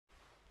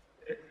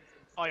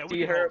Oh yeah, we Do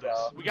you can hear, hold bro?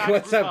 this. We got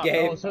What's up,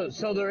 Gabe? Oh,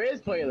 so there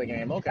is play of the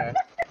game. Okay.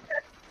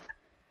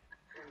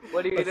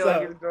 What do you What's do like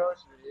up? his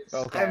groceries?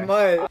 Okay. I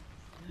might.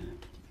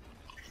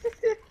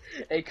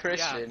 Hey, Yeah,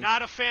 Christian.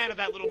 not a fan of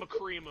that little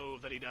McCree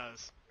move that he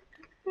does.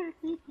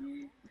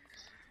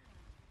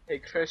 Hey,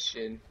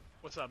 Christian.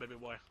 What's up, baby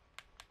boy?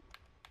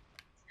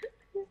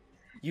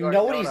 You already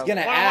know what know he's that.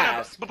 gonna Hold on,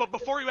 ask. but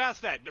before you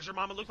ask that, does your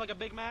mama look like a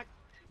Big Mac?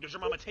 Does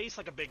your mama taste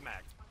like a Big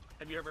Mac?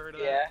 Have you ever heard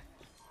of that? Yeah.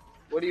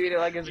 What do you eat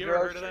like his You ever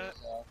heard groceries? of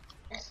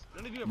that?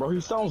 None of you ever Bro, heard he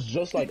of that. sounds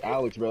just like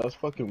Alex, bro. That's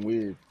fucking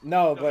weird.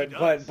 No, No, he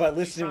but does.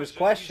 listen to his He's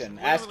question.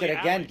 Ask it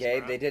literally again, Alex, Gabe.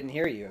 bro. They didn't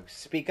hear you.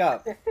 Speak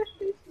up.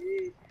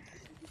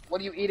 What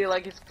do you eat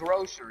like his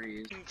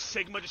groceries?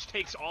 Sigma just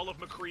takes all of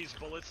McCree's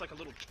bullets like a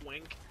little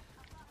twink.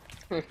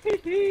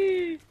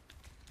 I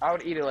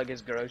would eat it like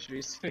his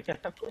groceries.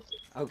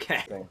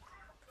 Okay.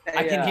 Hey,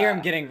 I can hear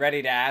him getting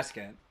ready to ask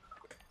it.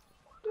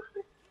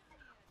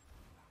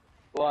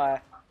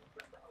 Why?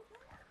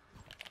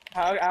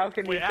 How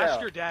can Wait, you ask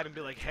tell? your dad and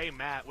be like, "Hey,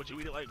 Matt, would you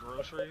eat it like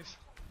groceries?"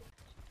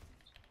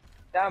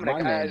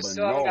 Dominic, My I name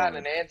still haven't gotten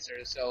an Bernard. answer,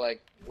 so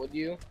like, would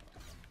you?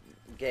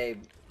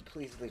 Gabe,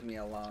 please leave me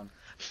alone.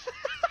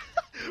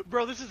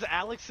 Bro, this is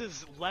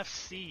Alex's left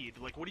seed.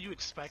 Like, what are you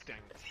expecting?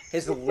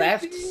 His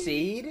left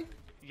seed?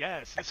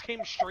 Yes, this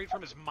came straight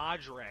from his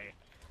madre,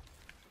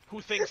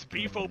 who thinks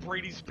Beef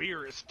O'Brady's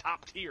beer is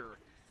top tier.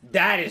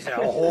 That is a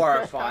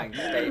horrifying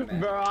statement.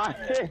 Bro,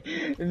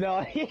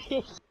 no.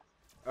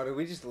 Oh, did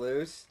we just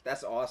lose?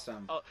 That's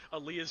awesome.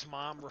 Aaliyah's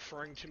mom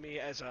referring to me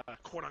as a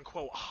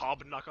quote-unquote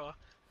hobknucker.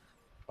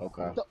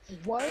 Okay.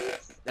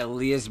 What?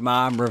 Aaliyah's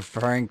mom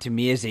referring to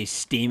me as a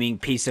steaming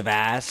piece of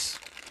ass.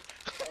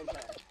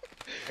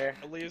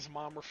 Aaliyah's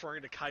mom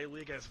referring to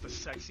Kylie as the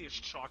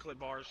sexiest chocolate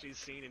bar she's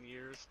seen in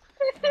years.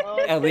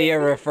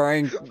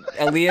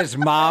 Aaliyah's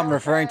mom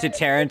referring to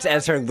Terrence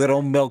as her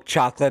little milk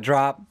chocolate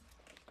drop.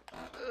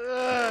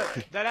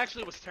 That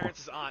actually was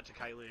Terrence's aunt to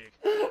Kylie.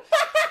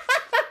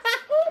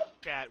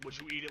 Cat, would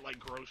you eat it like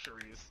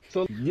groceries?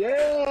 So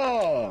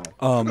yeah.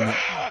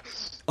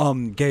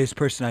 Gayest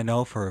person I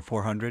know for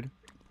 400.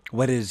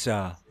 What is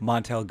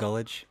Montel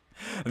Gullidge?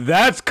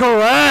 That's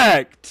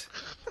correct.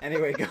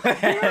 Anyway, go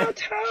ahead.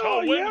 So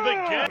win the game.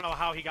 I don't know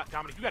how he got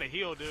Dominic. You got a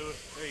heal, dude.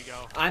 There you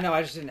go. I know,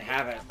 I just didn't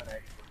have it.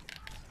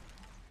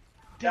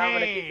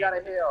 Dominic, you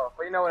gotta heal.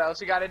 But you know what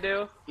else you gotta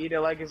do? Eat it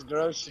like his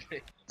groceries.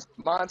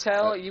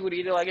 Montel, you would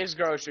eat it like his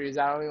groceries.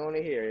 I don't even want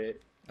to hear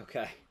it.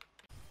 Okay.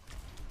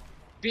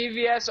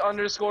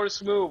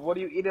 BVS_smooth. What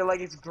do you eat it like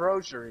his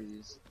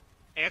groceries?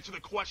 Answer the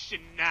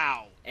question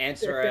now.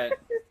 Answer it.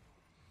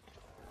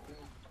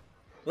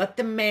 Let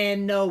the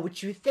man know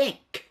what you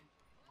think.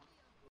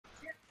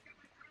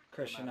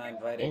 Christian, I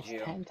invited you.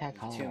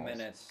 2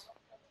 minutes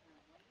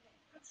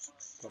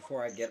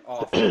before I get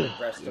off for the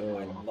rest of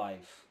my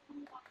life.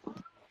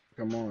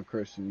 Come on,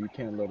 Christian. You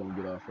can't let him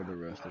get off for the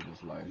rest of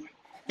his life.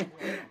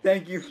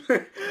 Thank you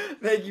for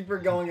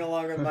going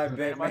along with my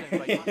bit, man.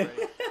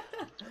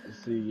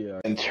 See, yeah.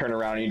 And turn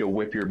around and you to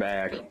whip your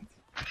back.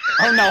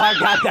 Oh no, I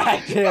got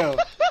that too.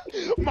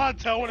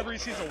 Montel, whenever he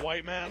sees a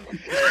white man.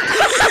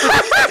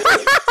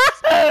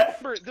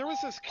 There was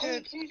this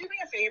kid. Can you do me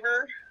a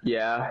favor?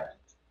 Yeah.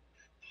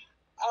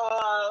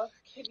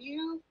 Can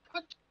you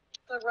put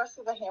the rest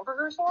of the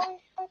hamburgers away?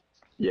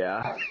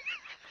 Yeah.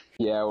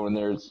 Yeah, when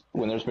there's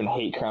been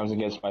hate crimes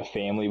against my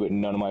family, but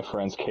none of my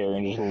friends care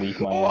and just leak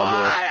my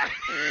address.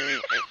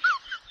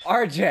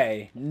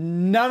 RJ,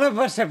 none of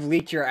us have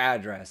leaked your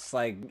address.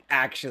 Like,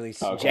 actually,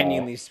 Okay.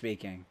 genuinely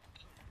speaking.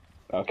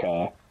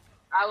 Okay.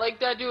 I like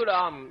that dude,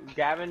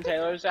 Gavin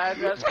Taylor's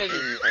address, cause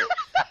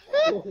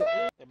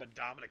Yeah, but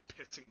Dominic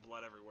pissing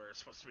blood everywhere is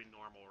supposed to be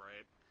normal,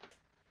 right?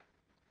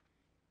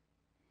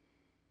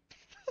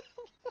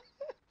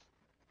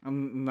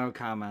 No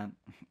comment.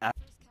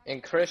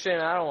 and Christian,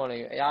 I don't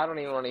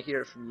even want to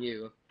hear it from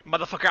you.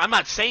 Motherfucker, I'm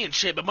not saying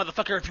shit, but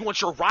motherfucker, if you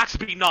want your rocks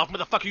beaten off,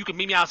 motherfucker, you can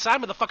meet me outside,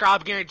 motherfucker, I'll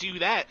guarantee you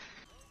that.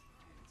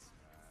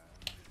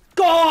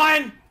 Go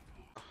on!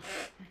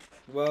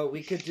 Well,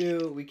 we could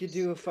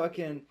do a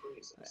fucking...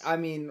 I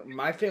mean,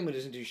 my family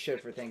doesn't do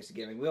shit for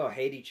Thanksgiving. We all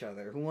hate each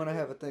other. Who want to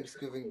have a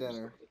Thanksgiving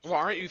dinner? Well,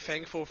 aren't you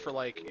thankful for,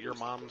 like, your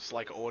mom's,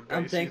 like, old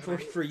I'm thankful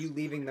for you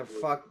leaving the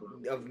fuck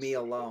of me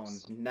alone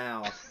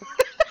now.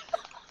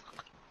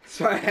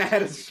 So I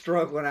had a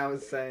stroke when I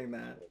was saying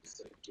that.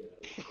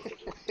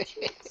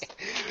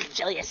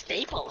 Julia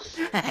Staples.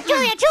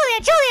 Julia!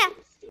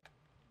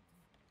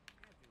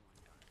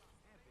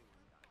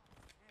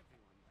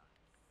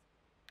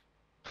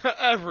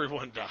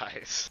 Everyone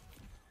dies.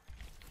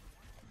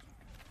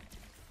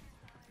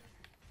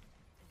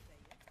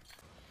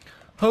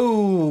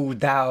 Who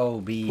thou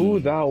be? Who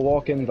thou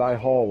walk in thy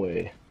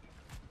hallway?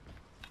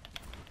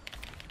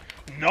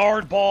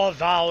 Nardball,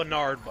 thou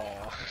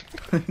Nardball.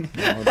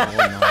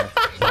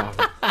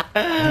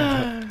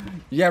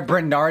 Yeah,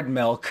 Bernard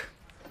milk.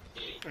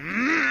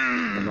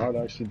 Bernard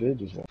actually did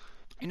just walk.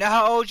 You know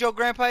how old your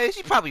grandpa is?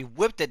 He probably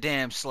whipped a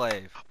damn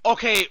slave.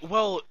 Okay,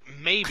 well,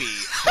 maybe,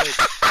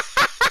 but...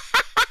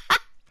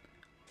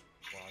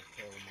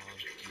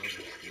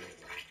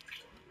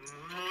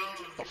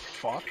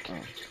 fuck?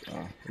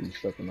 Oh, you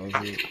stepping over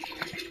it.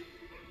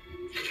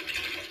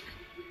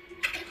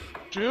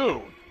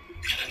 Dude!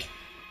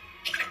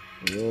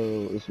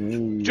 Yo, it's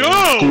me.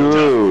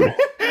 Dude!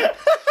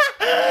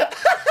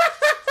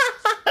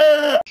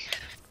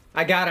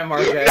 I got him,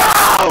 RJ.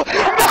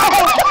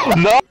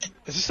 No!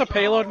 Is this a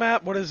payload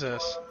map? What is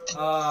this?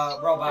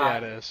 Robot. Yeah,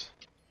 it is.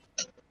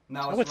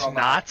 No, No, it's robot.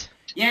 not.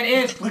 Yeah,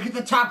 it is. Look at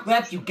the top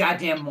left, you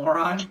goddamn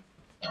moron.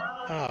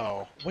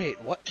 Oh,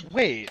 wait, what?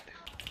 Wait.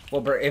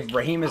 Well, if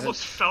Brahim I is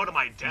almost fell to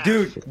my death.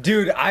 Dude,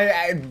 they're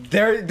I'm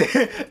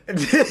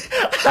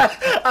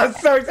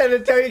so excited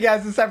to tell you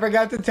guys this. I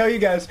forgot to tell you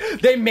guys.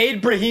 They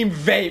made Brahim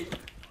vape.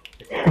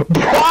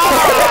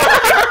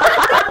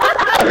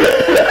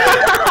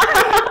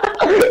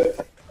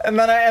 And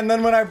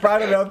then when I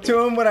brought it up to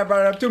him,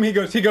 he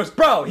goes,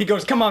 bro,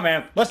 come on,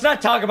 man. Let's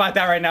not talk about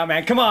that right now,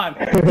 man. Come on.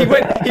 He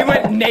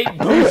went Nate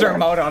Boozer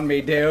mode on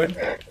me, dude.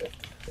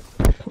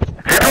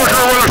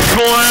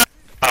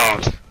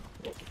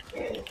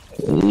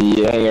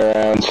 You hang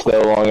around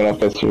still long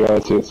enough as you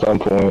got to at some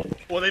point.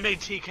 Well, they made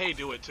TK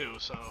do it too,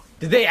 so.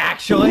 Did they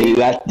actually?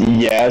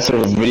 Yes,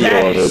 there's a video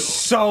That of it. is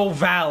so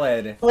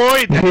valid.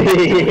 Roy!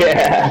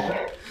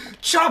 Yeah.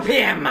 Chop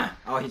him!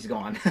 Oh, he's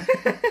gone.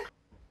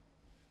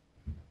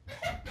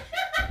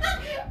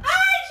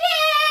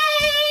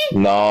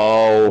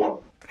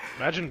 No.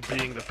 Imagine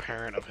being the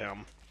parent of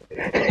him.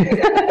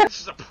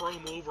 This is a pro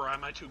mover.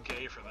 Am I too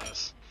gay for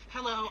this?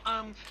 Hello,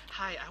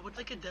 hi, I would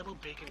like a double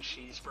bacon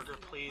cheeseburger,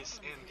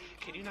 please, and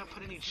can you not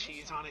put any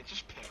cheese on it?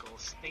 Just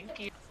pickles. Thank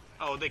you.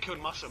 Oh, they killed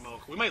Muscle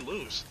Milk. We might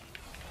lose.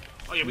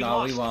 Oh yeah, we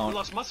lost. We won't. We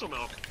lost Muscle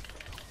Milk.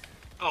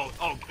 Oh,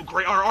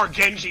 great. Our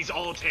Genji's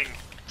ulting.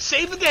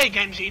 Save the day,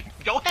 Genji.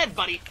 Go ahead,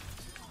 buddy.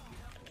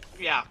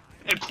 Yeah.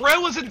 If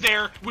Krill wasn't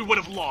there, we would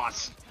have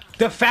lost.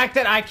 The fact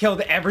that I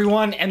killed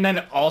everyone and then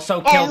also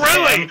killed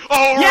him.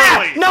 Oh, Yeah!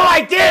 really? No, I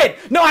did!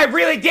 No, I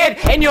really did!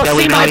 And you'll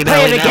see my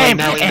play of the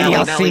game! And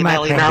you'll see my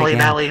play of the game!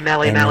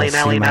 And you'll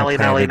see my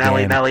play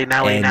of the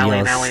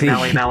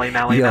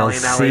game! You'll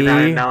see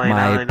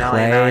my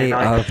play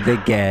of the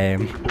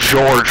game!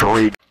 George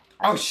Reed.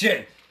 Oh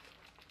shit!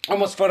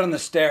 Almost foot on the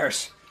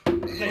stairs.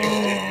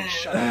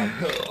 Shut up.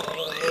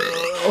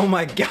 Oh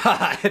my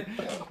god!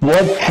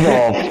 What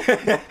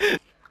the?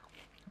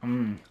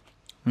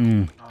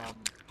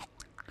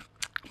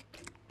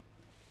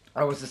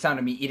 That was the sound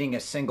of me eating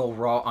a single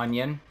raw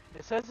onion.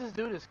 It says this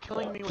dude is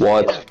killing me with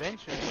What?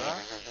 intervention, bro.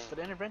 But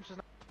the intervention's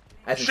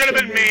not. Should have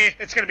been me.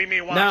 It's gonna be me.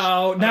 Watch.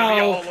 No, I'm gonna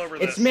be no, all over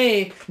it's this.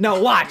 me. No,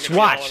 watch, I'm gonna be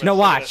all watch, over no, this.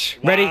 watch.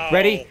 Ready, Wow,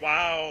 ready?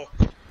 Wow.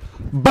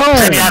 Boom!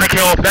 Zenyatta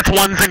kill. That's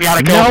one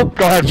Zenyatta kill. Nope.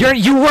 Go ahead.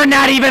 You were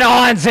not even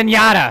on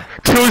Zenyatta.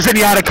 2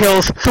 Zenyatta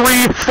kills.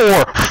 3,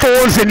 4.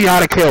 4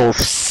 Zenyatta kills.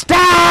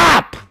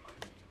 Stop!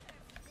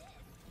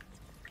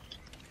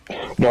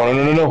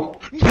 No.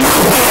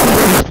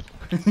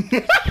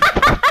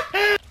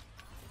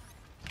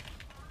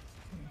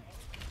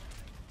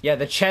 Yeah,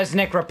 the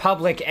Chesnick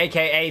Republic,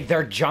 aka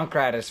their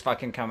Junkrat, is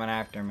fucking coming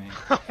after me.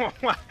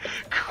 What?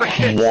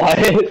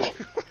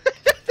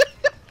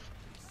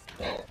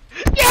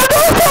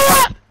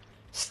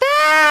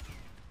 Stop!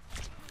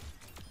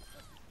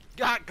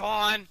 Got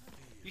gone.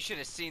 You should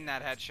have seen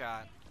that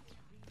headshot.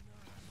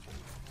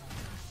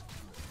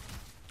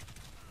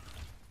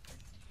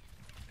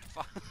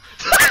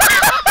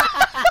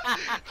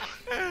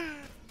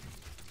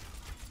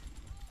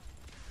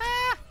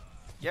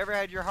 You ever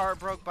had your heart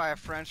broke by a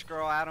French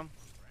girl, Adam?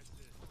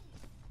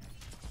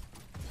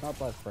 Not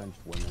by French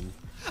women.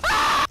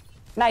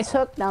 Nice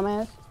hook,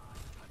 dumbass.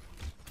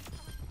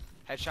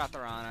 Headshot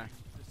their honor.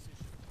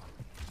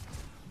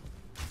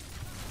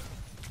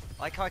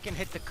 Like how I can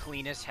hit the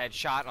cleanest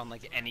headshot on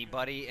like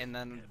anybody, and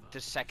then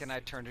the second I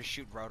turn to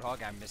shoot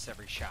Roadhog, I miss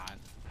every shot.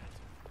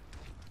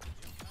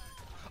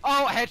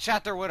 Oh,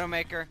 headshot their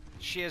Widowmaker.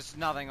 She has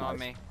nothing on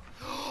me.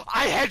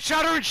 I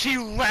headshot her and she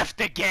left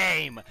the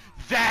game.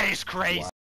 That is crazy.